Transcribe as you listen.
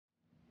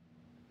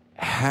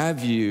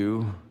Have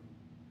you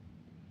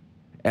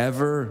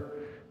ever,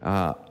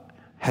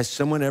 has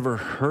someone ever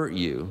hurt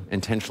you,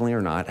 intentionally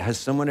or not? Has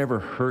someone ever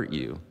hurt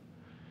you?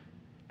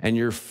 And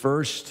your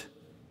first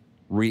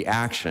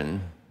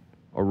reaction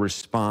or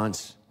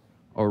response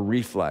or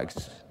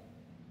reflex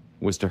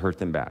was to hurt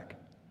them back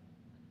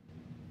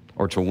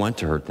or to want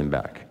to hurt them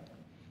back?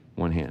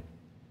 One hand.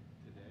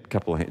 A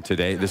couple of hands.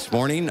 Today, this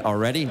morning,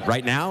 already,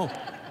 right now?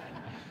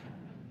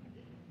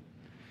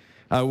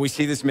 We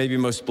see this maybe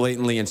most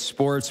blatantly in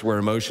sports, where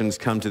emotions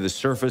come to the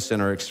surface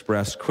and are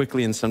expressed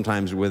quickly and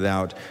sometimes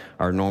without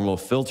our normal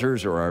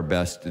filters or our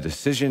best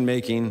decision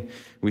making.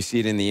 We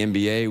see it in the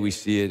NBA. We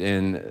see it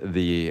in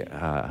the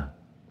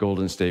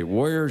Golden State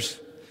Warriors.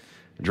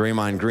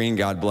 Draymond Green,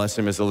 God bless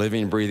him, is a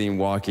living, breathing,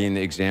 walking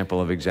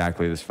example of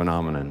exactly this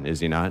phenomenon,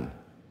 is he not?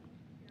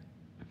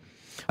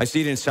 I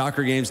see it in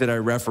soccer games that I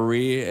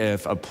referee.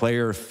 If a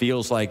player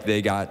feels like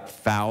they got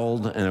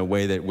fouled in a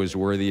way that was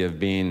worthy of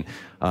being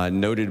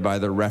noted by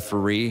the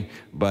referee,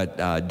 but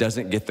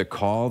doesn't get the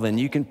call, then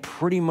you can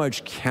pretty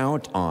much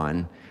count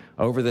on,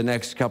 over the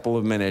next couple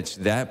of minutes,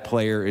 that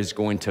player is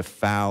going to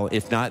foul,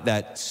 if not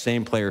that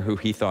same player who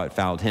he thought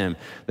fouled him,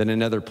 then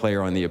another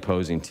player on the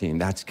opposing team.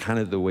 That's kind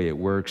of the way it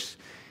works.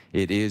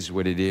 It is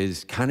what it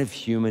is, kind of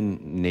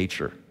human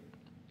nature.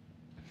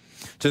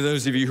 To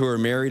those of you who are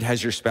married,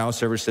 has your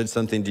spouse ever said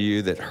something to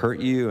you that hurt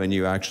you and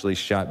you actually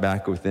shot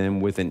back with them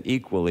with an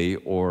equally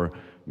or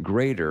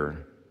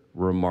greater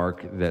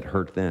remark that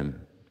hurt them?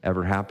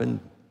 Ever happened?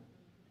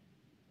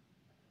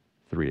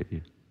 3 of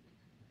you.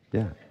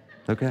 Yeah,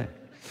 okay.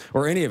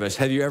 Or any of us,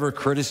 have you ever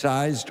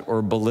criticized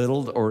or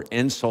belittled or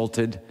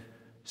insulted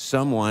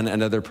someone,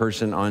 another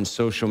person on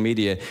social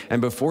media,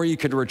 and before you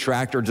could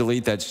retract or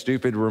delete that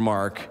stupid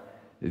remark,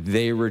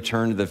 they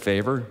returned the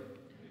favor?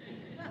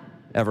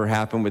 Ever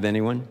happen with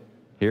anyone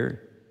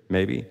here?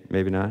 Maybe,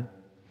 maybe not.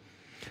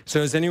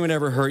 So has anyone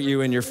ever hurt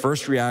you and your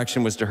first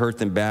reaction was to hurt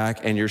them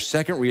back, and your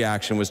second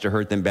reaction was to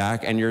hurt them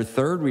back, and your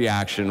third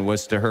reaction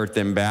was to hurt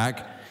them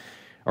back,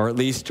 or at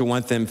least to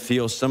want them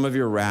feel some of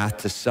your wrath,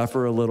 to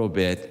suffer a little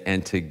bit,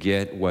 and to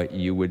get what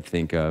you would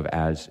think of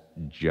as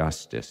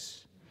justice?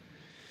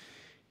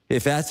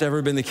 If that's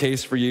ever been the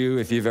case for you,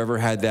 if you've ever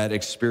had that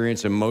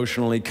experience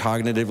emotionally,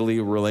 cognitively,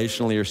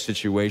 relationally, or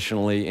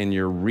situationally in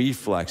your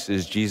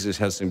reflexes, Jesus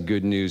has some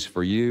good news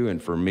for you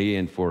and for me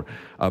and for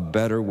a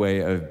better way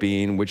of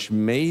being, which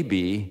may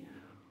be,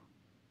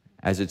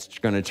 as it's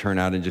going to turn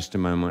out in just a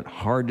moment,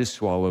 hard to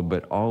swallow,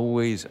 but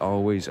always,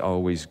 always,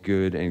 always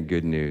good and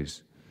good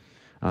news.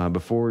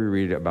 Before we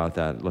read about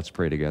that, let's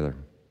pray together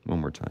one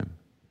more time.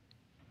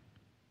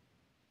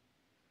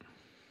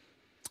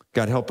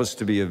 God, help us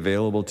to be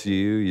available to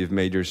you. You've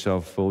made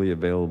yourself fully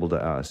available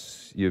to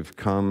us. You've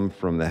come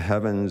from the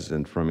heavens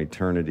and from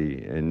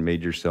eternity and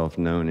made yourself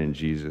known in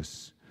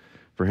Jesus.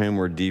 For him,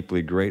 we're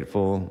deeply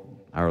grateful.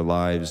 Our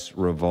lives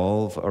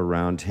revolve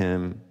around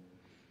him.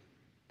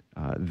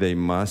 They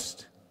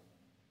must.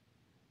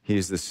 He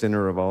is the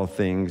center of all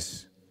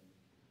things,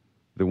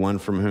 the one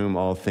from whom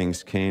all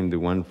things came, the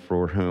one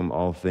for whom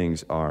all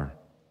things are.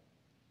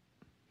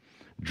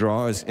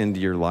 Draw us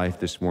into your life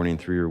this morning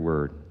through your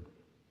word.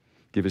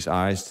 Give us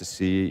eyes to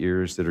see,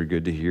 ears that are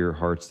good to hear,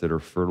 hearts that are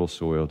fertile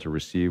soil to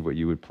receive what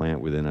you would plant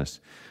within us.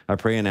 I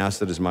pray and ask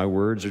that as my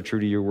words are true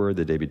to your word,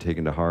 that they be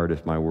taken to heart.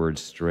 If my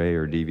words stray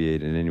or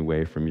deviate in any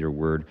way from your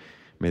word,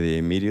 may they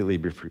immediately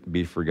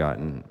be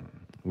forgotten.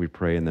 We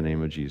pray in the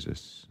name of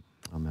Jesus.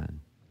 Amen.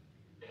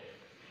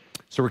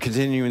 So we're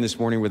continuing this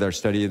morning with our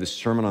study of the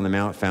Sermon on the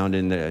Mount, found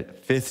in the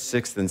 5th,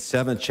 6th, and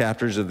 7th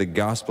chapters of the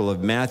Gospel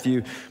of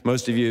Matthew.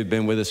 Most of you have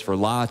been with us for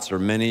lots or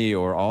many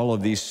or all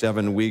of these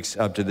 7 weeks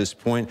up to this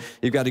point.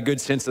 You've got a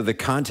good sense of the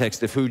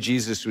context of who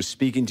Jesus was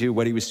speaking to,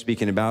 what he was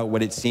speaking about,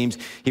 what it seems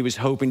he was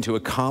hoping to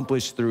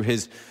accomplish through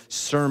his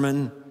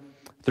sermon.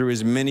 Through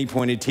his many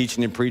pointed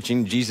teaching and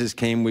preaching, Jesus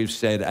came, we've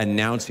said,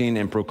 announcing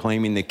and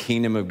proclaiming the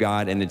kingdom of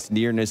God and its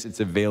nearness,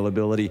 its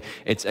availability,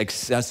 its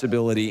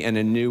accessibility in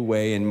a new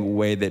way, in a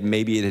way that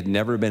maybe it had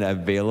never been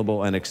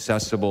available and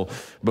accessible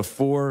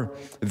before.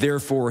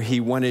 Therefore, he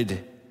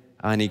wanted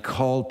and he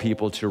called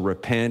people to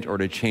repent or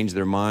to change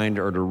their mind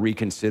or to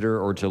reconsider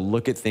or to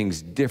look at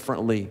things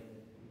differently,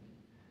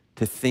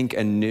 to think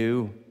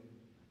anew.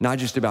 Not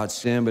just about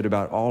sin, but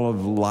about all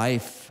of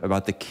life,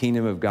 about the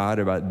kingdom of God,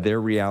 about their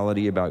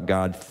reality, about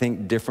God.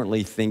 Think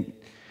differently, think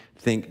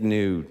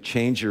new.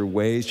 Change your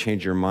ways,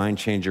 change your mind,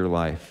 change your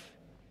life,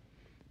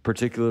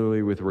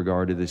 particularly with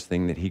regard to this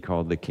thing that he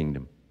called the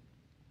kingdom.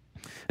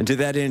 And to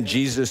that end,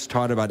 Jesus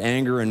taught about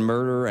anger and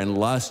murder and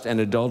lust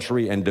and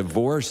adultery and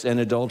divorce and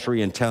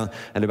adultery and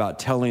about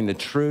telling the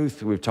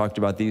truth. We've talked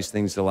about these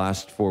things the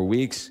last 4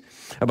 weeks.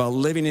 About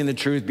living in the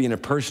truth, being a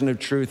person of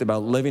truth,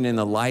 about living in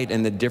the light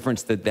and the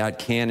difference that that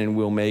can and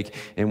will make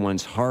in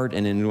one's heart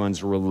and in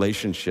one's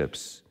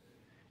relationships,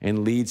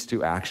 and leads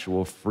to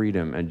actual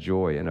freedom and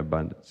joy and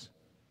abundance.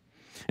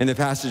 In the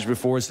passage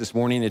before us this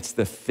morning, it's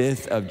the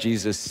 5th of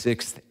Jesus'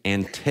 6th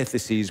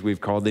antitheses,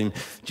 we've called them.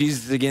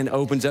 Jesus again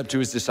opens up to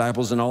his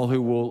disciples and all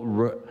who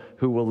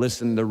will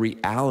listen the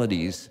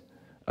realities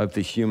of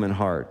the human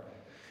heart.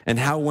 and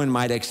how one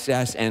might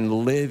access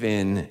and live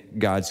in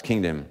God's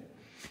kingdom.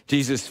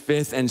 Jesus'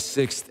 fifth and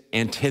sixth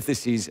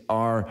antitheses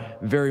are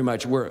very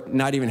much, we're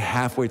not even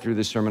halfway through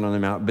the Sermon on the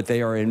Mount, but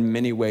they are in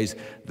many ways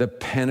the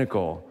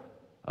pinnacle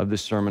of the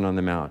Sermon on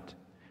the Mount.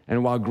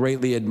 And while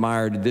greatly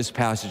admired, this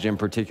passage in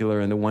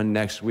particular and the one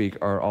next week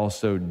are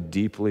also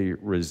deeply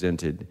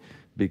resented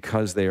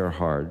because they are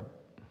hard.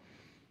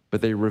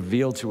 But they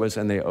reveal to us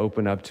and they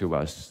open up to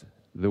us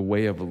the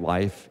way of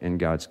life in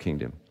God's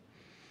kingdom.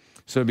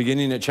 So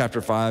beginning at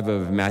chapter 5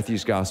 of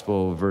Matthew's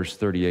Gospel, verse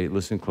 38,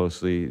 listen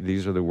closely.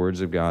 These are the words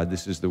of God.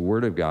 This is the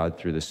word of God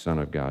through the Son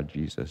of God,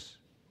 Jesus.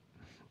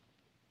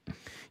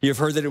 You have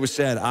heard that it was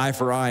said, eye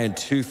for eye and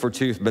tooth for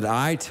tooth, but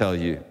I tell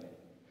you,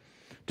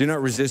 do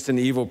not resist an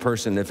evil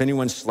person. If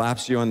anyone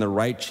slaps you on the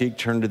right cheek,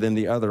 turn to them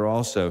the other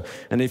also.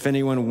 And if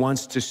anyone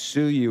wants to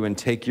sue you and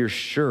take your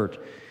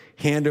shirt,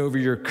 hand over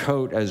your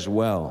coat as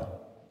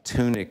well.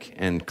 Tunic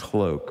and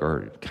cloak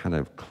are kind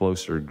of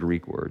closer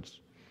Greek words.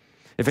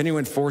 If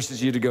anyone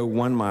forces you to go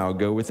 1 mile,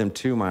 go with them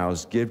 2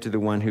 miles. Give to the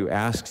one who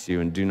asks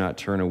you, and do not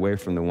turn away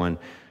from the one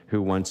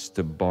who wants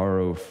to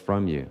borrow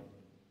from you.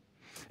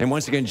 And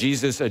once again,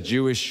 Jesus, a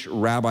Jewish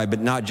rabbi, but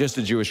not just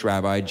a Jewish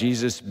rabbi,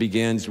 Jesus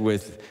begins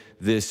with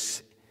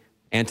this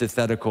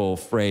antithetical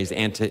phrase,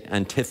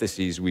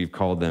 antitheses we've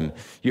called them.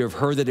 You have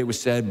heard that it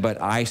was said,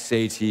 but I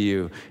say to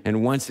you,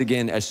 and once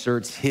again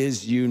asserts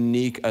his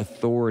unique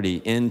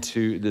authority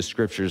into the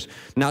scriptures,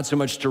 not so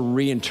much to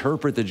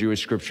reinterpret the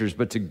Jewish scriptures,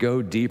 but to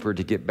go deeper,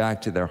 to get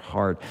back to their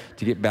heart,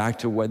 to get back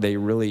to what they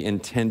really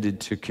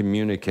intended to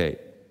communicate.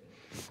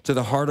 To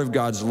the heart of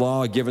God's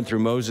law given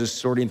through Moses,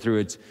 sorting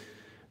through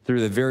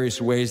the various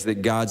ways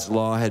that God's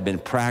law had been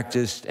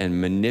practiced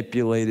and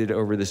manipulated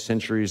over the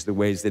centuries, the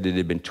ways that it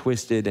had been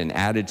twisted and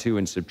added to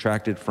and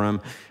subtracted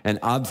from, and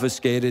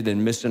obfuscated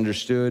and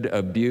misunderstood,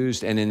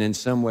 abused, and in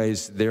some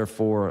ways,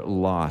 therefore,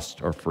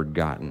 lost or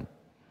forgotten.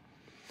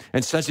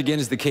 And such again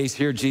is the case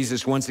here.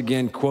 Jesus once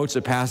again quotes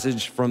a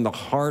passage from the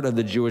heart of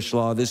the Jewish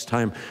law, this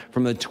time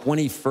from the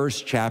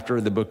 21st chapter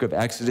of the book of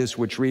Exodus,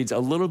 which reads a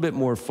little bit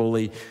more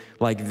fully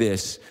like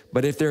this.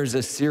 But if there's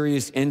a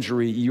serious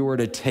injury, you are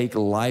to take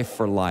life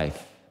for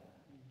life,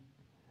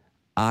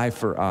 eye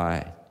for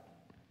eye,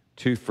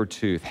 tooth for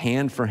tooth,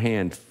 hand for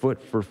hand,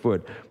 foot for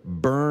foot,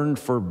 burn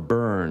for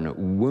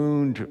burn,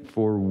 wound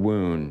for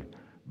wound,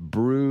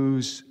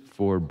 bruise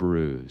for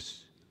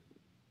bruise.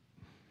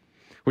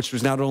 Which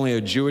was not only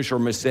a Jewish or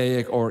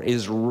Mosaic or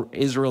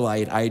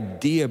Israelite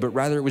idea, but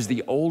rather it was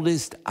the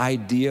oldest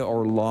idea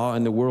or law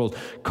in the world,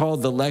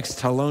 called the Lex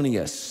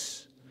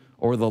Talionis,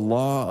 or the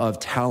Law of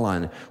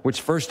Talon,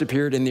 which first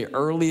appeared in the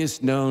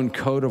earliest known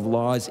code of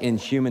laws in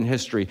human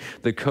history,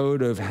 the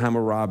Code of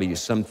Hammurabi,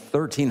 some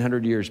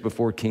 1,300 years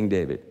before King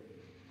David.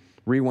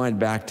 Rewind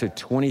back to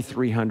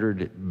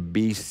 2300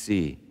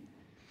 BC.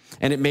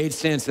 And it made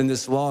sense in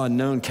this law,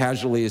 known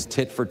casually as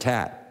tit for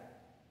tat.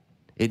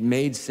 It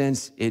made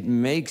sense, it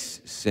makes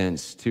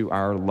sense to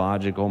our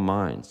logical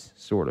minds,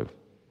 sort of.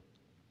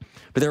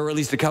 But there were at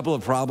least a couple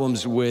of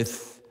problems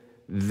with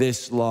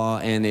this law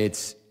and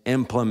its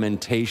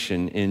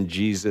implementation in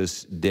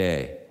Jesus'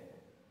 day.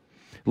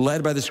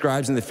 Led by the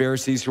scribes and the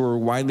Pharisees, who were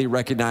widely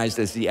recognized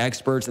as the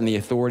experts and the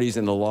authorities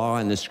in the law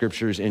and the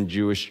scriptures in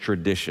Jewish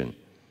tradition.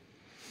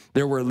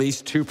 There were at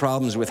least two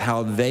problems with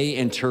how they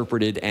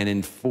interpreted and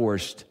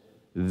enforced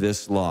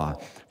this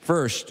law.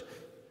 First,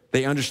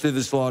 they understood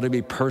this law to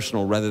be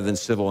personal rather than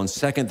civil. And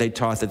second, they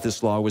taught that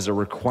this law was a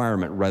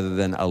requirement rather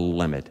than a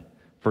limit.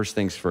 First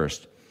things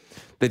first.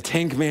 The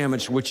 10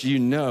 Commandments, which you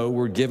know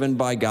were given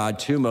by God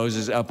to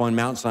Moses up on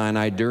Mount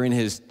Sinai during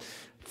his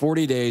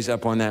 40 days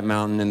up on that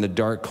mountain in the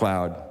dark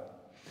cloud.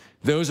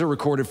 Those are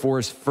recorded for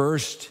us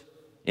first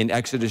in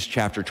Exodus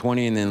chapter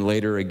 20 and then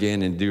later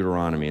again in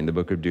Deuteronomy, in the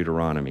book of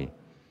Deuteronomy.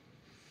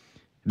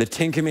 The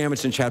 10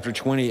 Commandments in chapter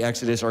 20,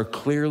 Exodus, are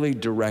clearly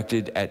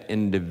directed at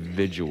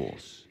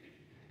individuals.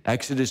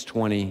 Exodus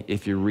 20,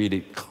 if you read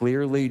it,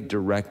 clearly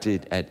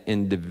directed at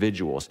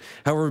individuals.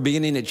 However,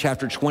 beginning at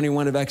chapter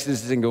 21 of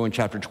Exodus and going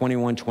chapter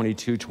 21,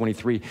 22,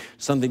 23,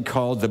 something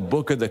called the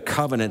Book of the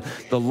Covenant,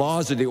 the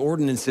laws or the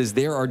ordinances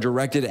there are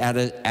directed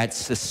at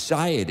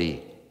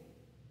society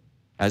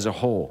as a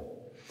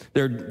whole.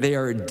 They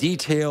are a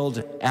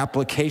detailed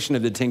application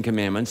of the 10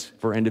 Commandments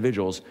for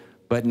individuals,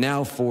 but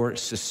now for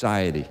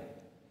society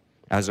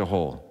as a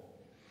whole.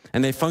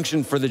 And they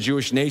functioned for the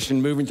Jewish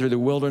nation moving through the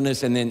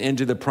wilderness and then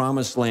into the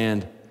promised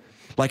land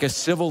like a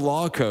civil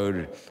law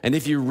code. And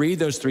if you read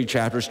those three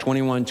chapters,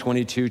 21,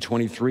 22,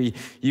 23,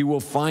 you will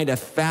find a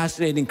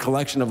fascinating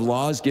collection of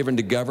laws given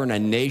to govern a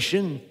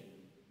nation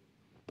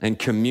and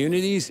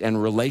communities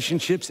and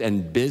relationships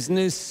and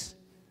business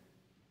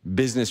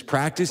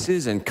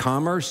practices and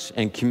commerce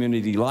and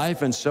community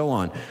life and so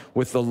on.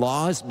 With the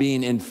laws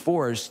being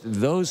enforced,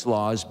 those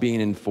laws being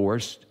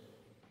enforced,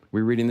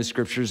 we read in the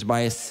scriptures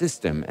by a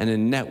system and a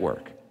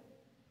network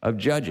of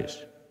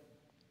judges.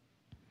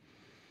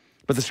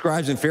 But the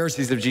scribes and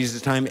Pharisees of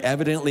Jesus' time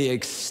evidently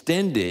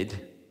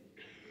extended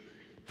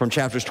from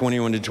chapters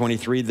 21 to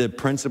 23 the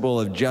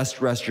principle of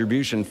just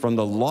retribution from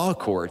the law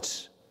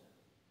courts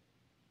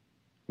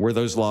where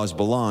those laws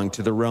belong,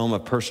 to the realm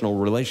of personal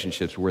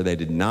relationships where they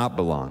did not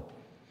belong.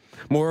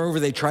 Moreover,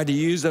 they tried to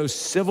use those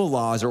civil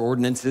laws or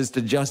ordinances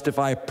to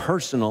justify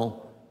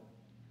personal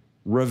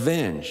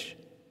revenge,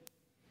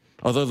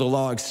 although the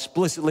law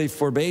explicitly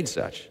forbade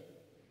such.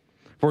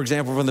 For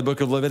example, from the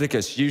book of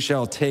Leviticus, you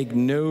shall take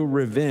no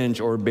revenge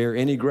or bear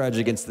any grudge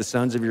against the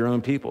sons of your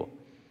own people.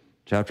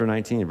 Chapter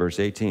 19, verse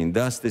 18.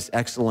 Thus, this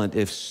excellent,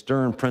 if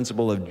stern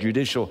principle of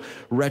judicial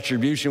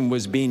retribution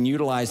was being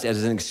utilized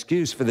as an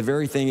excuse for the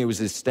very thing it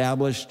was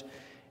established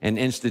and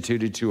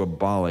instituted to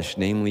abolish,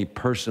 namely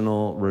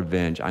personal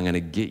revenge. I'm going to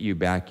get you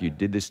back. You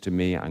did this to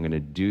me. I'm going to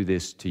do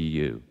this to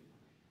you.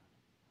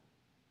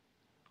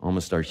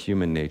 Almost our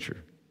human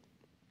nature.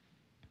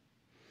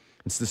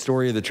 It's the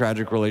story of the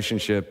tragic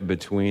relationship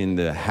between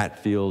the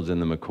Hatfields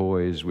and the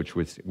McCoys,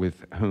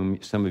 with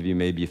whom some of you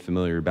may be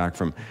familiar back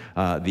from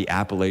the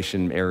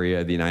Appalachian area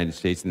of the United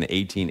States in the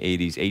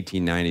 1880s,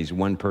 1890s,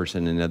 one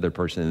person, another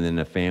person, and then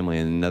a family,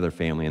 and another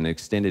family, and an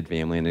extended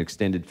family, and an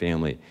extended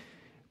family.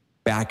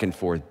 Back and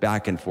forth,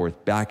 back and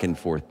forth, back and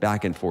forth,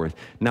 back and forth,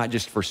 not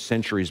just for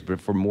centuries,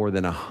 but for more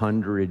than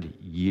 100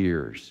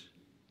 years.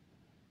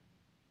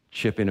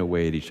 Chipping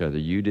away at each other.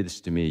 You did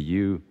this to me.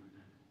 You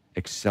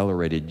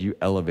accelerated, you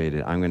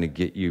elevated, I'm going to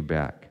get you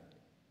back.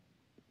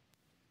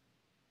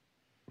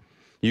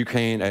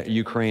 Ukraine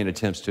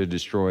attempts to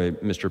destroy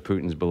Mr.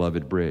 Putin's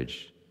beloved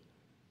bridge.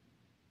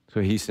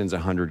 So he sends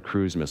 100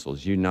 cruise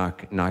missiles. You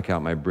knock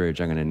out my bridge,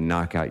 I'm going to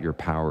knock out your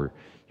power,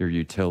 your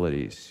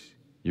utilities,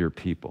 your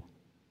people.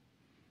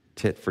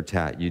 Tit for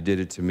tat. You did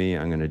it to me,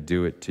 I'm going to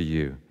do it to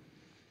you.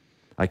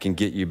 I can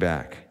get you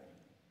back.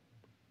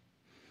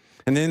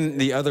 And then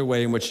the other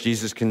way in which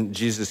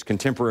Jesus'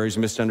 contemporaries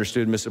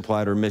misunderstood,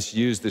 misapplied, or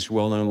misused this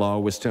well-known law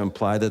was to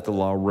imply that the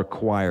law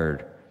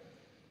required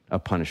a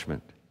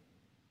punishment.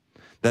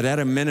 That at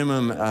a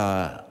minimum,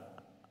 a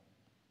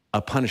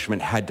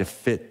punishment had to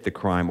fit the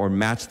crime or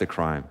match the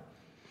crime.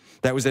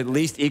 That was at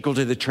least equal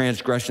to the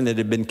transgression that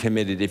had been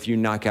committed. If you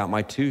knock out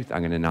my tooth, I'm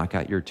going to knock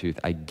out your tooth.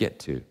 I get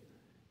to.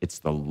 It's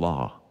the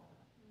law.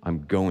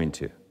 I'm going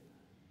to.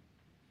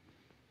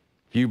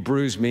 If you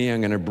bruise me, I'm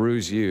going to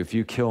bruise you. If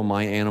you kill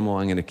my animal,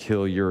 I'm going to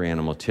kill your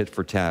animal. Tit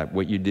for tat.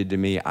 What you did to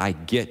me, I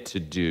get to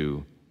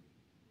do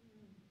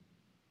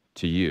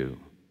to you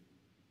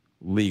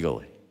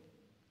legally.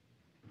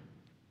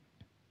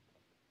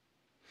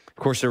 Of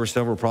course, there were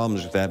several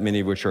problems with that,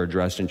 many of which are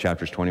addressed in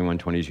chapters 21,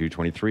 22,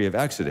 23 of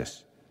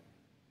Exodus.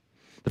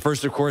 The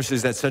first, of course,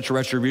 is that such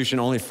retribution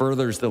only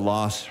furthers the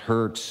loss,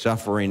 hurt,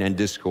 suffering, and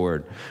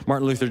discord.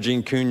 Martin Luther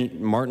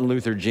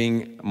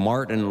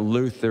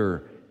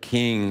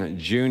King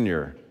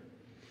Jr.,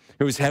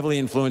 who was heavily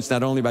influenced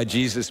not only by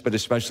Jesus, but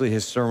especially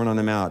his Sermon on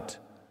the Mount,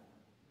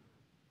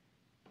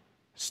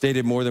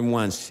 stated more than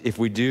once, if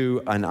we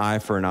do an eye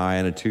for an eye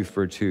and a tooth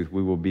for a tooth,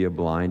 we will be a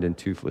blind and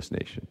toothless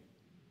nation.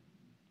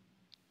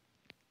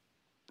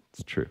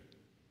 It's true.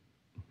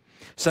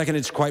 Second,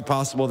 it's quite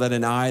possible that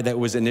an eye that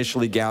was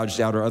initially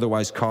gouged out or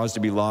otherwise caused to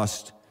be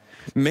lost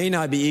may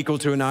not be equal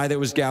to an eye that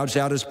was gouged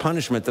out as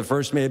punishment. The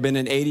first may have been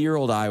an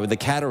 80-year-old eye with a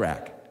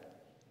cataract.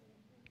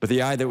 But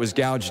the eye that was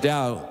gouged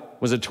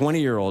out was a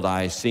 20-year-old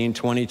eye seeing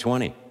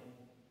 20/20.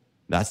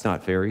 That's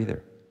not fair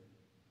either.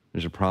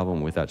 There's a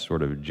problem with that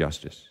sort of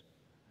justice.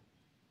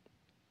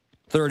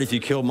 Third, if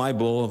you kill my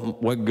bull,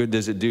 what good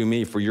does it do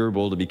me for your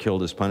bull to be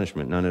killed as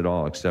punishment? None at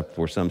all, except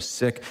for some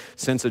sick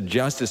sense of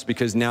justice,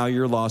 because now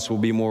your loss will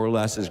be more or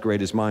less as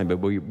great as mine, but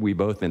we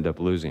both end up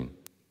losing.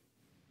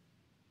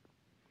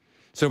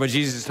 So by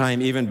Jesus'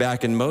 time, even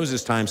back in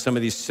Moses' time, some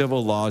of these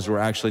civil laws were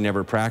actually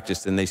never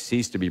practiced, and they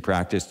ceased to be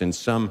practiced. In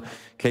some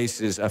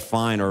cases, a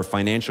fine or a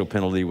financial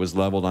penalty was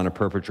leveled on a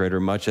perpetrator,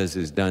 much as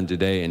is done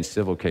today in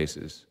civil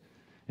cases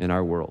in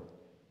our world.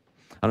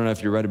 I don't know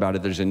if you read about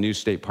it. There's a new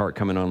state park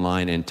coming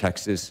online in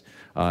Texas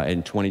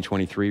in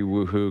 2023,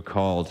 woohoo,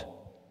 called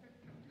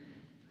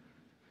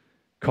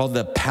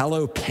the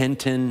Palo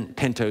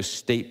Pinto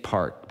State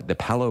Park, the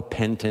Palo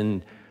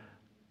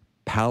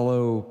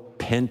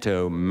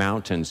Pinto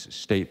Mountains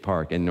State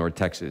Park in North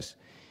Texas.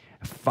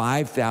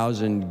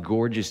 5,000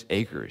 gorgeous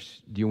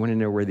acres. Do you want to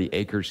know where the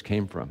acres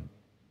came from?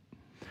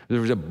 There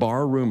was a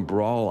barroom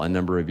brawl a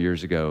number of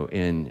years ago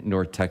in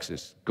North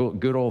Texas.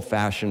 Good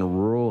old-fashioned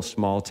rural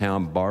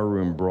small-town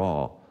barroom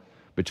brawl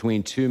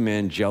between two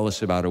men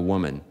jealous about a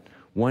woman.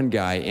 One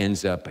guy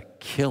ends up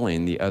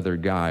killing the other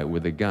guy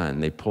with a gun.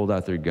 They pulled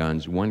out their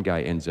guns. One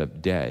guy ends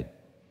up dead.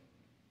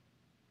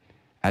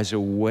 As a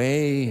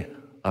way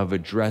of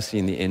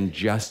addressing the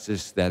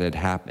injustice that had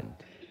happened,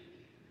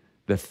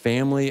 the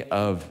family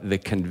of the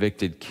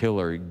convicted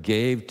killer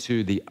gave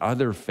to the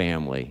other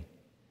family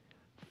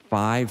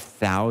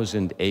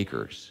 5,000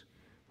 acres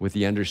with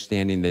the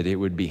understanding that it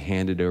would be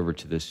handed over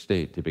to the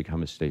state to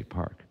become a state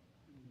park.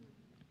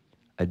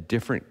 A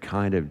different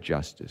kind of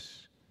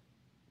justice,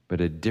 but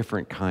a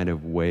different kind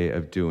of way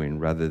of doing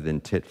rather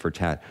than tit for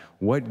tat.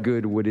 What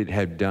good would it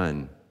have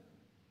done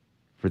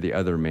for the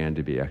other man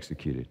to be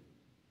executed,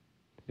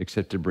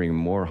 except to bring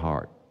more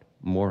harm,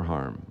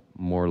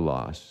 more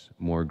loss,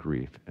 more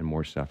grief, and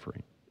more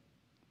suffering?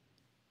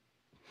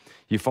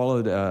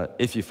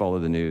 If you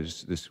followed the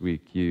news this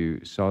week,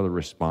 you saw the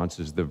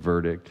responses, the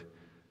verdict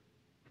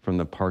from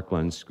the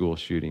Parkland school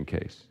shooting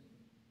case.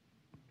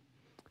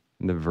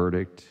 And the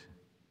verdict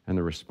and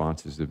the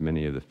responses of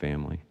many of the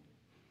family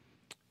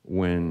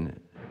when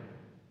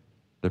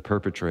the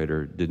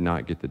perpetrator did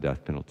not get the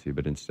death penalty,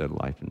 but instead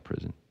life in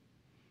prison.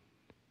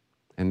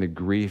 And the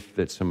grief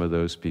that some of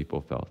those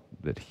people felt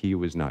that he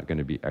was not going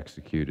to be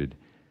executed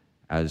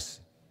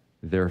as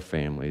their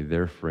family,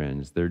 their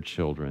friends, their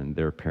children,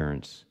 their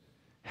parents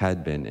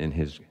had been in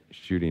his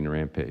shooting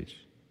rampage.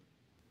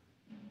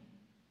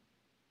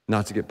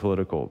 Not to get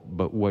political,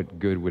 but what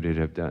good would it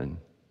have done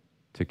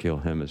to kill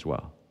him as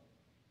well?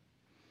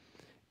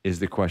 Is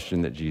the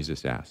question that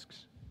Jesus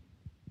asks.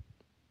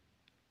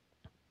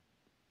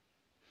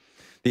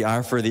 The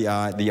eye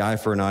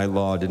for an eye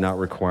law did not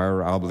require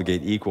or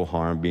obligate equal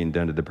harm being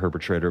done to the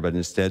perpetrator, but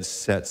instead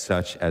set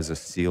such as a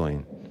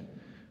ceiling,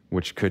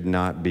 which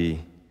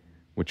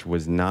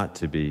was not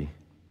to be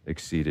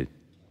exceeded.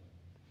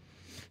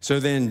 So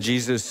then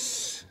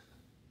Jesus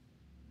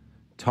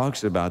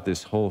talks about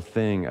this whole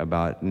thing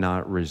about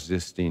not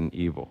resisting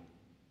evil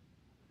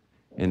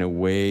in a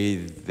way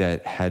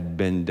that had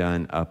been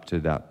done up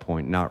to that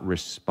point, not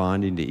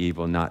responding to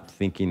evil, not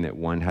thinking that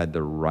one had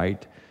the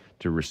right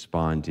to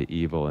respond to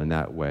evil in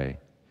that way.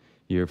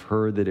 You have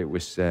heard that it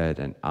was said,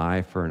 an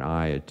eye for an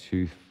eye, a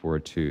tooth for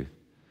a tooth.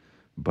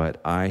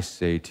 But I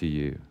say to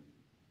you.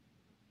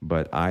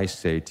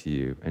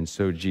 And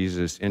so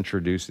Jesus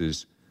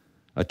introduces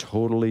a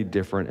totally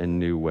different and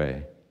new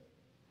way.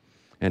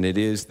 And it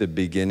is the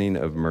beginning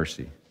of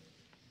mercy.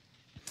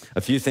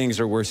 A few things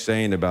are worth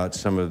saying about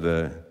some of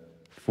the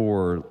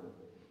 4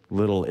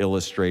 little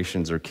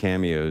illustrations or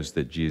cameos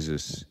that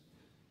Jesus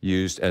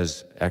used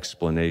as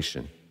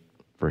explanation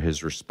for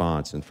his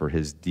response and for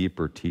his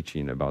deeper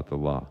teaching about the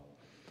law.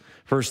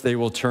 First, they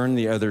will turn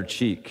the other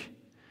cheek.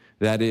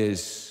 That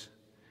is,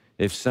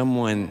 if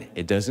someone,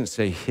 it doesn't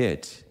say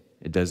hit,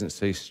 it doesn't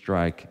say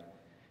strike,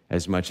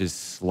 as much as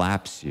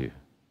slaps you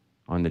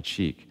on the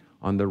cheek,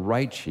 on the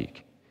right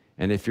cheek.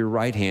 And if you're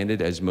right-handed,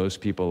 as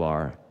most people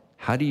are,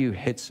 how do you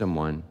hit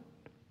someone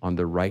on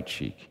the right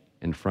cheek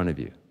in front of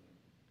you?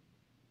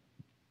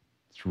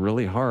 It's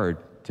really hard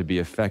to be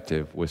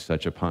effective with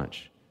such a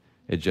punch.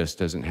 It just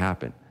doesn't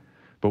happen.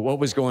 But what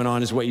was going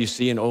on is what you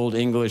see in old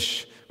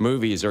English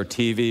movies or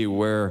TV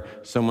where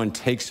someone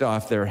takes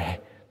off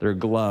their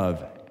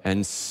glove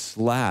and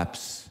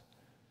slaps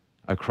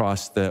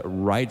across the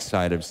right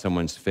side of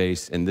someone's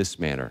face in this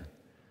manner.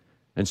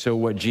 And so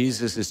what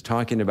Jesus is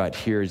talking about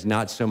here is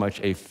not so much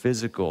a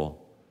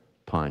physical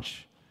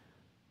punch,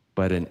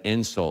 but an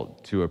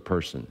insult to a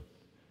person.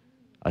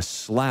 A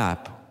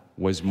slap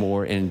was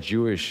more in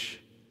Jewish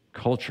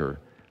culture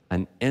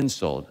an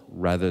insult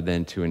rather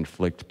than to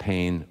inflict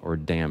pain or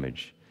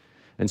damage.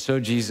 And so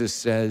Jesus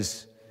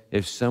says,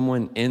 if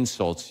someone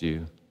insults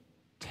you,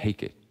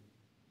 take it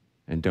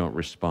and don't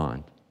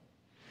respond.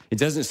 It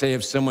doesn't say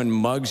if someone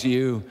mugs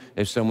you,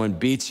 if someone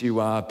beats you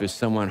up, if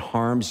someone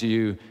harms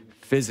you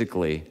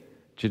physically,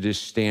 to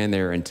just stand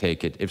there and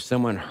take it. If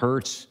someone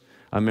hurts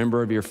a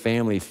member of your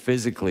family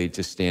physically,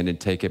 to stand and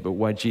take it. But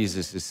what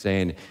Jesus is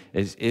saying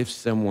is if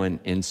someone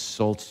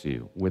insults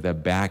you with a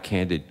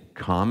backhanded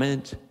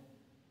comment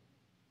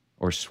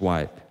or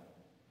swipe,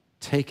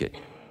 take it.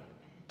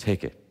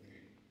 Take it.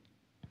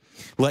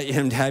 Let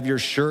him have your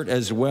shirt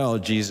as well,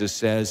 Jesus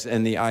says,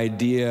 and the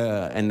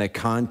idea and the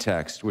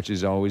context, which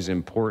is always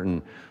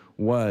important,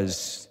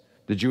 was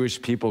the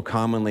Jewish people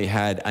commonly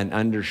had an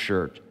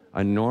undershirt,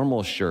 a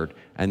normal shirt,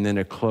 and then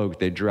a cloak.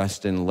 They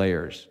dressed in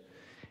layers.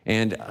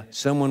 And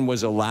someone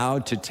was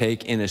allowed to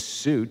take in a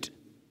suit,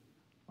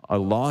 a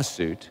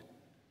lawsuit,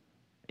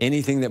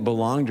 anything that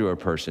belonged to a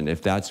person,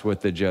 if that's what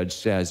the judge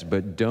says,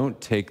 but don't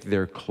take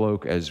their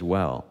cloak as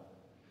well.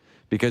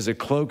 Because a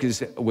cloak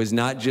was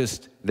not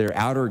just their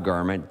outer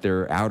garment,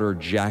 their outer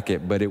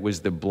jacket, but it was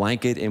the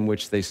blanket in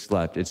which they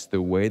slept. It's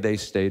the way they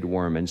stayed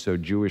warm. And so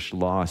Jewish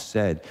law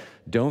said,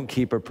 don't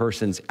keep a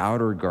person's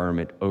outer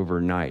garment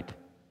overnight,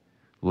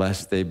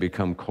 lest they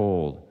become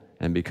cold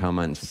and become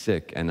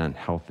unsick and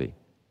unhealthy.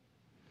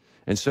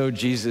 And so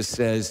Jesus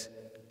says,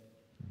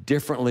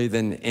 differently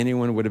than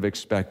anyone would have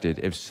expected,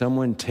 if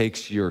someone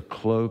takes your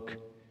cloak,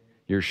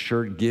 your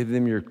shirt, give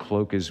them your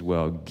cloak as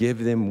well.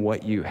 Give them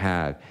what you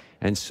have.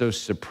 And so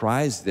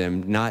surprise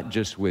them, not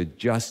just with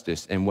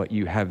justice and what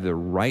you have the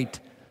right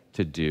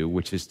to do,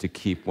 which is to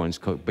keep one's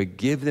cloak, but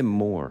give them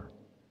more.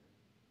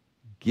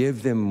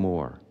 Give them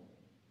more.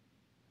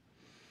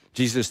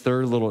 Jesus'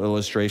 third little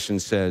illustration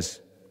says,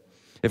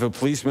 if a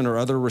policeman or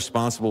other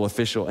responsible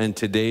official in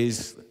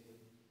today's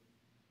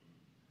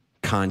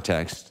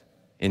context,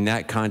 in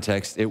that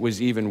context, it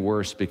was even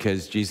worse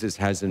because Jesus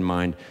has in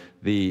mind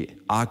the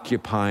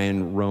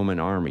occupying Roman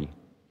army.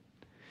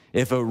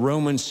 If a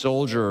Roman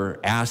soldier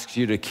asks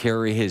you to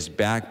carry his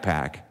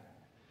backpack,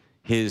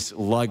 his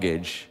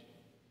luggage,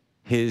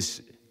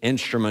 his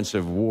instruments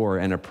of war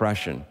and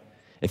oppression,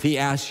 if he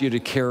asks you to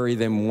carry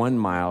them 1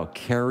 mile,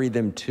 carry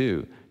them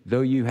 2.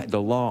 Though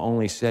the law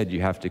only said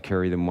you have to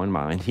carry them 1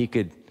 mile, and he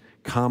could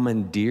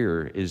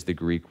commandeer is the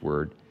Greek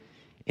word.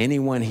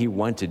 Anyone he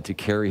wanted to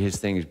carry his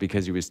things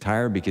because he was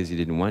tired, because he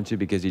didn't want to,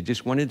 because he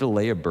just wanted to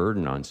lay a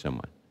burden on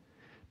someone.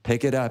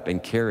 Pick it up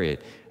and carry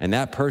it. And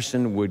that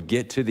person would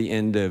get to the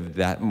end of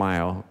that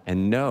mile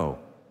and know,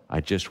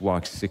 I just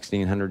walked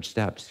 1,600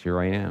 steps. Here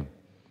I am.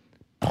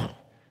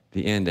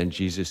 The end. And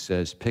Jesus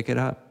says, pick it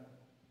up.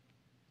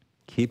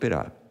 Keep it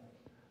up.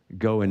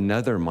 Go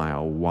another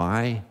mile.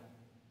 Why?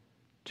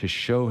 To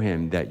show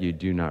him that you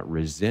do not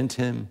resent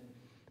him,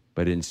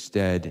 but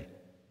instead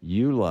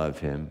you love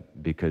him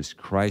because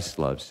Christ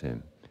loves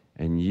him,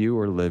 and you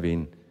are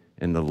living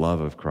in the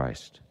love of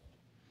Christ.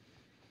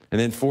 And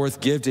then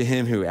fourth, give to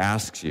him who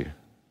asks you.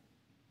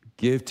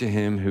 Give to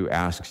him who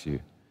asks you.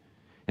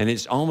 And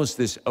it's almost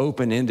this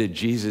open-ended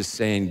Jesus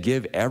saying,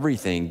 give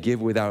everything,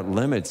 give without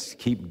limits,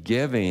 keep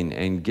giving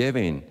and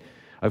giving.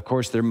 Of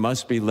course, there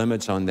must be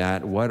limits on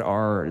that. What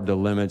are the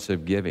limits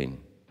of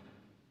giving?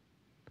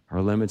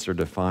 Our limits are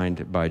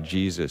defined by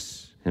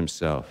Jesus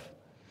himself.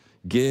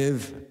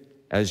 Give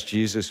as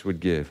Jesus would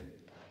give.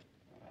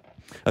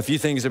 A few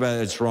things about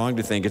it. It's wrong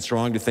to think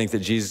that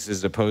Jesus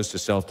is opposed to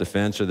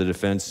self-defense or the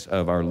defense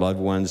of our loved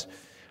ones.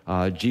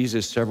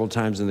 Jesus, several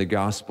times in the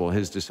gospel,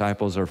 his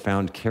disciples are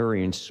found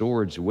carrying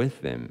swords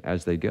with them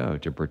as they go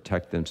to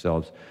protect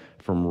themselves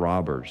from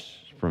robbers,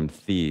 from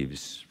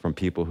thieves, from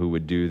people who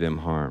would do them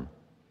harm.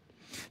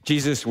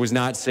 Jesus was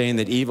not saying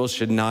that evil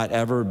should not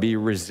ever be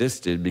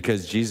resisted,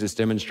 because Jesus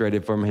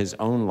demonstrated from his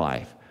own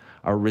life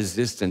a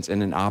resistance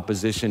and an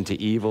opposition to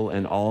evil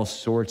in all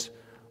sorts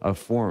of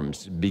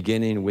forms,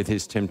 beginning with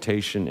his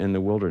temptation in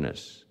the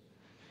wilderness.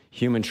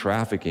 Human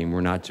trafficking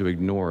we're not to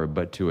ignore,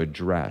 but to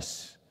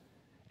address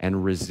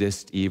and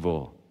resist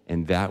evil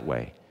in that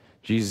way.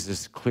 Jesus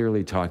is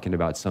clearly talking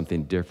about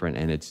something different,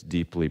 and it's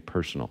deeply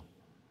personal.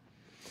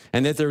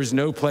 And that there is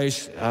no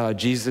place,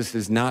 Jesus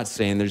is not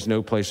saying there's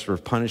no place for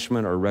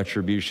punishment or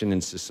retribution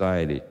in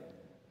society.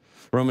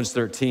 Romans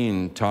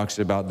 13 talks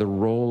about the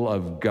role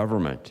of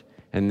government,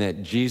 and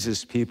that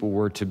Jesus' people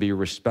were to be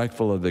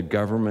respectful of the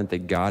government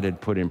that God had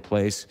put in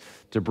place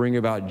to bring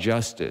about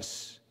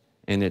justice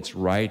in its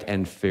right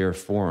and fair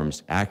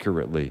forms,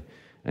 accurately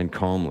and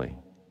calmly.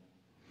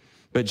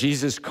 But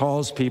Jesus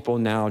calls people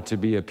now to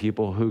be a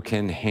people who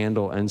can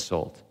handle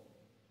insult.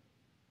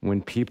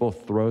 When people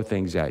throw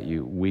things at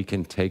you, we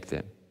can take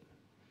them.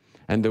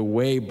 And the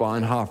way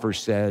Bonhoeffer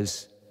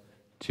says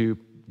to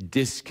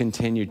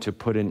discontinue, to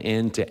put an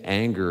end to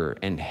anger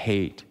and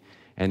hate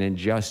and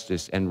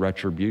injustice and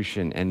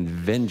retribution and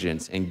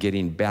vengeance and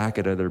getting back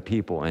at other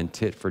people and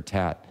tit for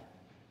tat,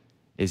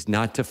 is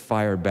not to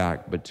fire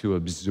back, but to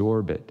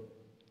absorb it.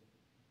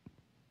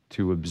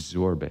 To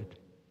absorb it,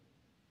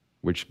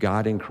 which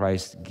God in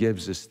Christ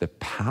gives us the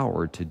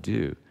power to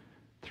do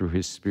through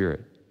his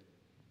Spirit.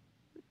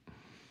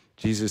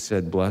 Jesus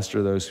said, blessed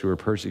are those who are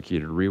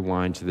persecuted.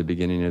 Rewind to the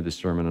beginning of the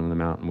Sermon on the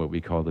Mount, what we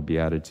call the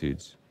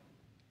Beatitudes.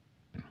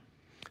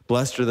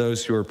 Blessed are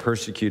those who are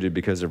persecuted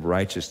because of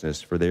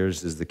righteousness, for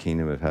theirs is the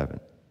kingdom of heaven.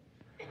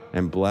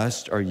 And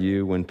blessed are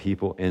you when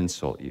people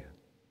insult you,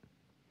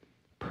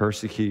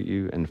 persecute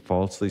you, and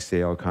falsely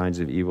say all kinds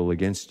of evil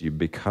against you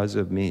because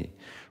of me.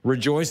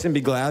 Rejoice and be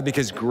glad,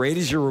 because great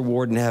is your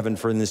reward in heaven,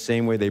 for in the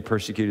same way they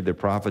persecuted the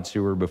prophets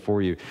who were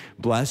before you.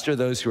 Blessed are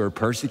those who are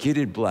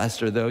persecuted.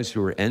 Blessed are those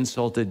who are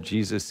insulted.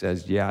 Jesus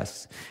says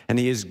yes. And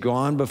he has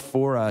gone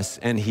before us,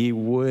 and he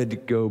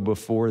would go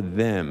before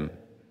them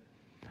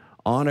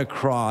on a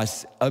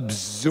cross,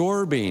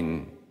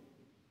 absorbing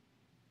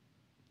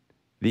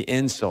the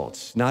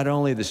insults, not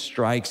only the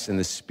strikes and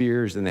the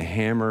spears and the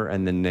hammer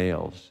and the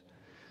nails,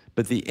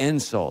 but the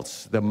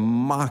insults, the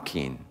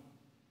mocking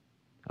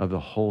of the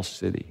whole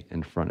city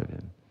in front of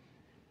him,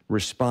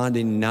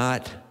 responding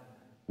not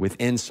with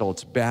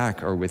insults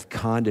back or with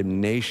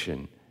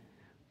condemnation,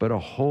 but a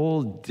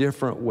whole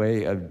different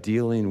way of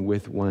dealing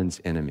with one's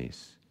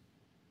enemies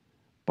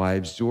by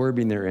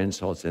absorbing their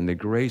insults in the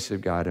grace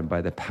of God and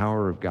by the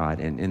power of God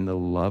and in the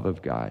love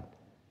of God.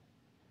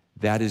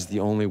 That is the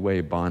only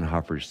way,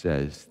 Bonhoeffer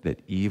says,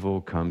 that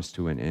evil comes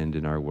to an end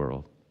in our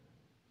world.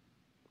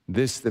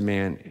 This, the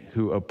man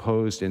who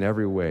opposed in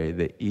every way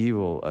the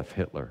evil of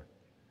Hitler,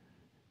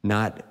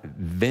 not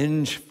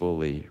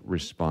vengefully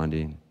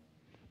responding,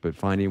 but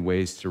finding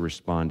ways to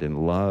respond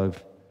in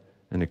love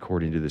and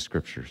according to the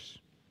scriptures.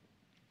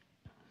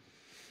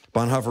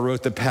 Bonhoeffer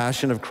wrote, the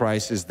passion of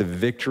Christ is the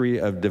victory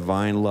of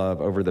divine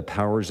love over the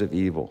powers of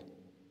evil.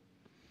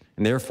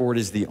 And therefore, it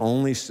is the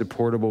only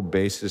supportable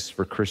basis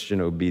for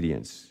Christian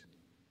obedience.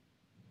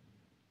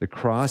 The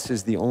cross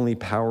is the only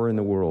power in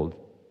the world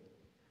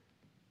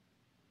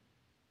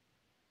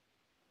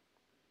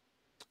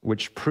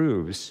which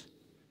proves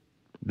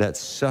that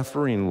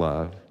suffering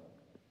love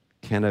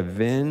can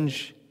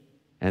avenge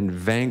and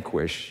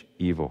vanquish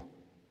evil.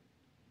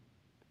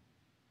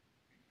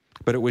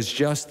 But it was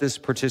just this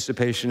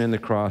participation in the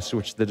cross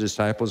which the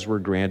disciples were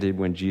granted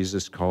when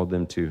Jesus called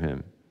them to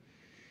him.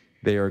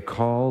 They are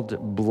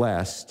called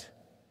blessed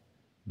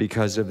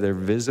because of their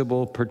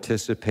visible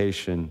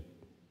participation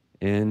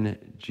in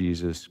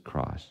Jesus'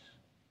 cross.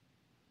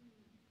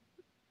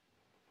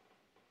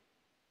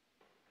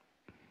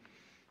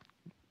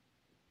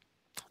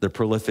 The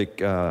prolific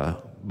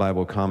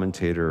Bible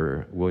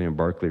commentator William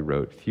Barclay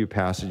wrote, "Few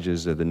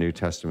passages of the New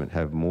Testament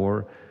have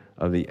more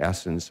of the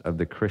essence of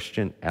the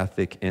Christian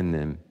ethic in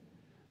them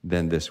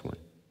than this one.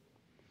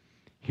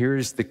 Here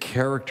is the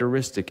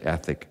characteristic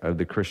ethic of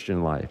the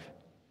Christian life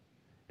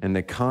and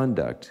the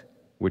conduct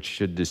which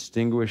should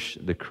distinguish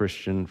the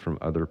Christian from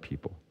other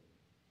people."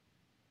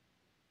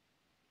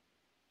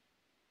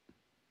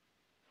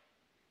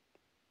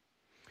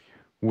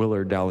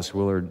 Dallas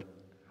Willard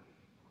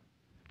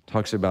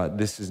talks about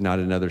this is not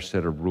another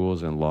set of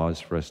rules and laws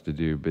for us to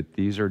do, but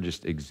these are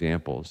just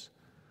examples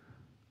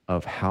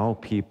of how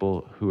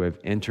people who have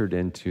entered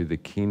into the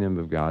kingdom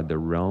of God, the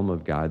realm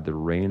of God, the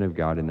reign of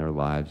God in their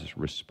lives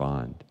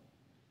respond.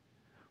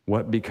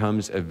 What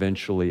becomes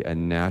eventually a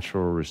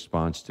natural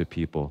response to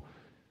people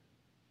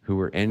who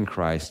are in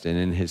Christ and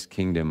in his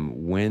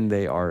kingdom when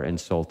they are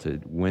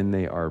insulted, when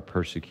they are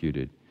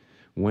persecuted,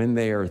 when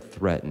they are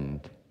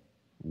threatened,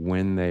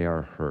 when they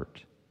are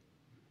hurt.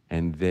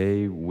 And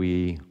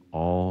we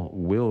all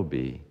will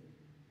be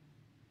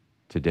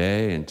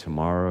today and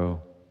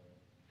tomorrow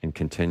and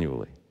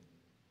continually.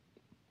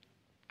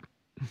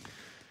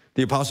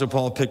 The Apostle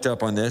Paul picked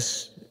up on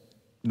this,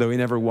 though he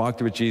never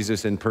walked with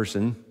Jesus in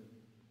person,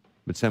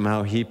 but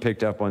somehow he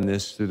picked up on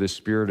this through the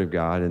Spirit of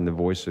God and the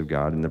voice of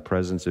God and the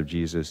presence of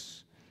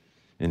Jesus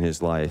in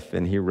his life.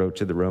 And he wrote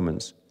to the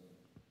Romans,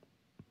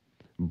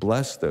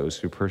 "Bless those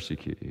who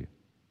persecute you.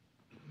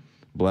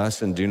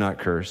 Bless and do not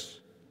curse.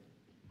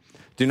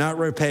 Do not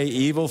repay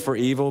evil for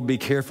evil. Be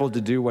careful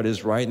to do what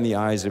is right in the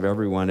eyes of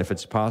everyone. If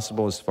it's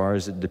possible, as far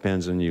as it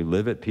depends on you,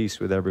 live at peace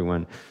with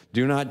everyone.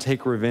 Do not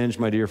take revenge,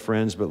 my dear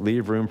friends, but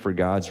leave room for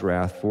God's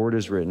wrath. For it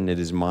is written, 'It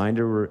is mine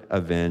to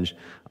avenge.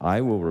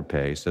 I will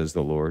repay,' says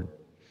the Lord.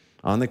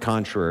 On the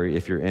contrary,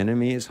 if your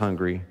enemy is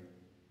hungry,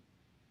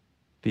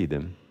 feed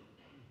them.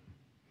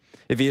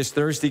 If he is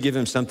thirsty, give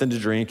him something to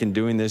drink. In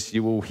doing this,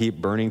 you will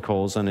heap burning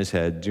coals on his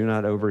head. Do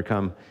not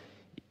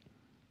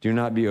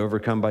be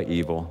overcome by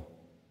evil,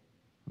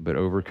 but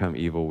overcome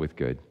evil with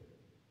good."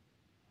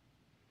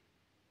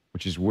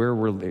 Which is where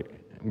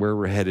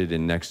we're headed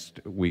in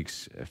next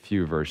week's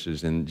few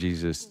verses in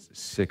Jesus'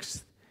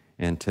 sixth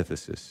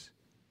antithesis.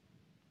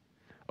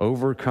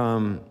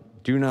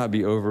 Do not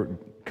be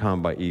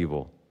overcome by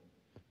evil,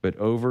 but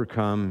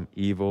overcome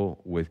evil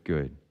with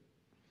good.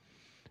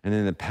 And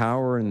in the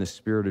power and the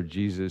Spirit of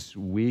Jesus,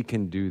 we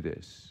can do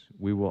this.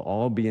 We will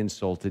all be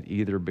insulted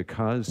either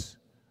because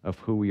of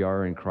who we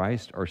are in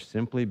Christ or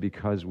simply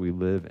because we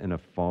live in a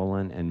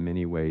fallen and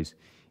many ways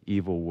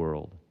evil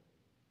world.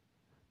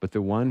 But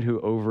the one who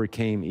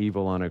overcame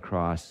evil on a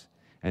cross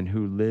and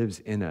who lives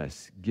in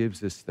us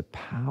gives us the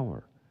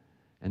power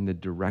and the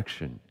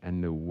direction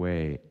and the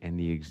way and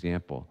the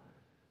example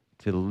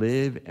to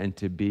live and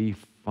to be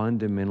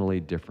fundamentally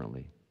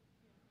differently,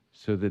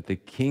 so that the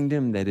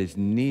kingdom that is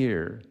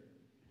near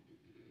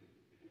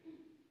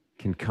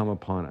can come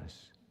upon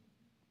us.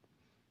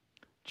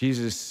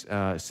 Jesus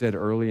said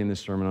early in the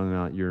Sermon on the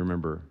Mount, you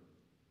remember,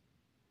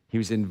 he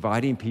was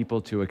inviting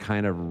people to a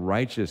kind of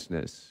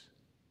righteousness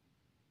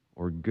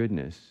or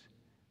goodness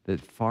that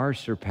far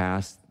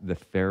surpassed the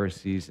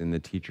Pharisees and the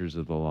teachers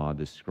of the law,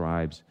 the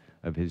scribes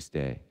of his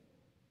day.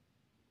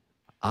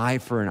 Eye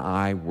for an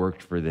eye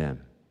worked for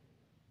them.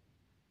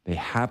 They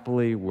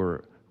happily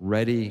were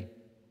ready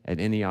at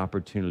any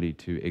opportunity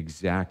to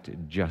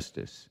exact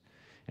justice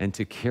and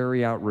to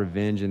carry out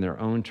revenge in their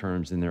own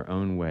terms, in their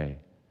own way.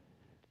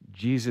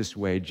 Jesus'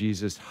 way,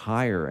 Jesus'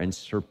 higher and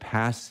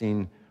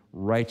surpassing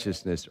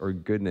righteousness or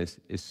goodness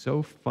is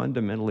so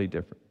fundamentally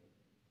different.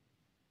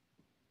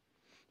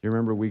 You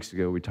remember weeks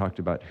ago we talked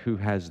about who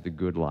has the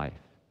good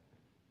life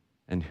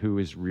and who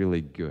is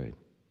really good.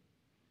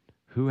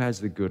 Who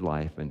has the good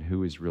life and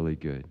who is really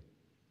good?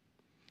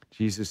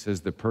 Jesus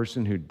says the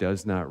person who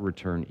does not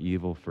return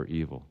evil for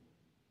evil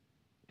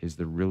is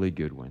the really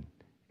good one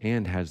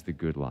and has the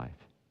good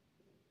life.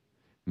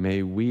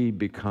 May we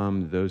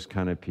become those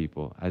kind of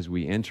people as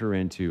we enter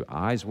into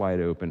eyes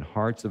wide open,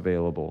 hearts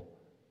available,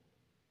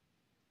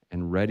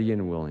 and ready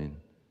and willing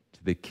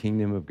to the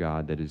kingdom of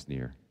God that is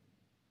near.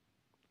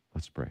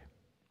 Let's pray.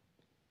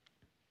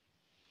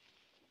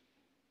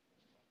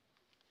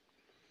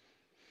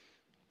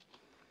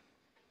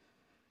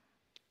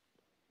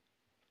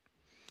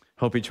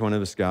 Help each one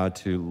of us, God,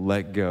 to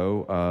let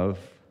go of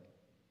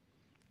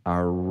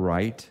our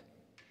right,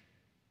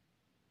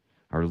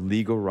 our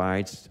legal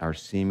rights, our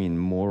seeming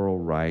moral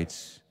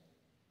rights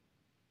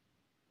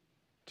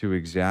to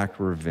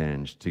exact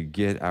revenge, to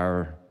get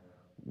our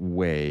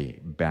way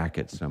back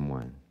at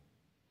someone,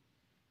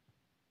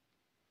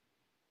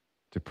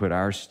 to put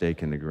our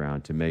stake in the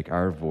ground, to make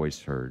our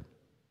voice heard,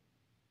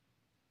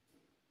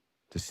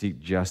 to seek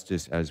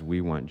justice as we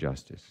want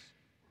justice.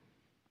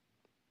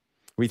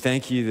 We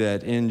thank you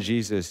that in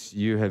Jesus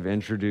you have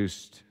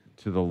introduced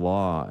to the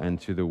law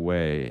and to the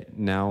way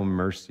now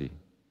mercy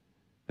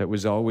that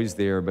was always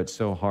there but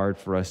so hard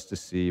for us to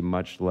see,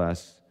 much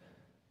less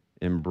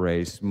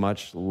embrace,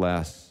 much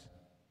less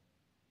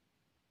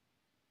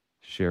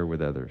share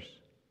with others.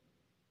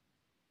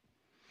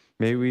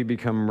 May we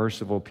become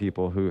merciful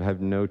people who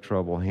have no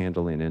trouble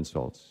handling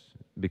insults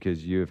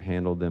because you have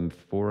handled them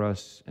for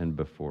us and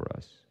before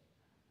us.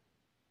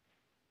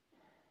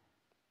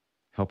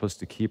 Help us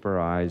to keep our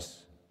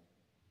eyes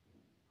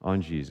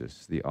on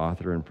Jesus, the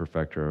author and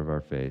perfecter of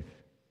our faith.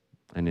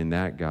 And in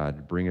that,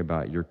 God, bring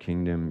about your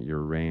kingdom, your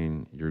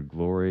reign, your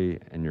glory,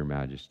 and your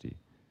majesty,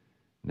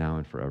 now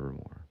and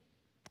forevermore.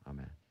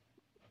 Amen.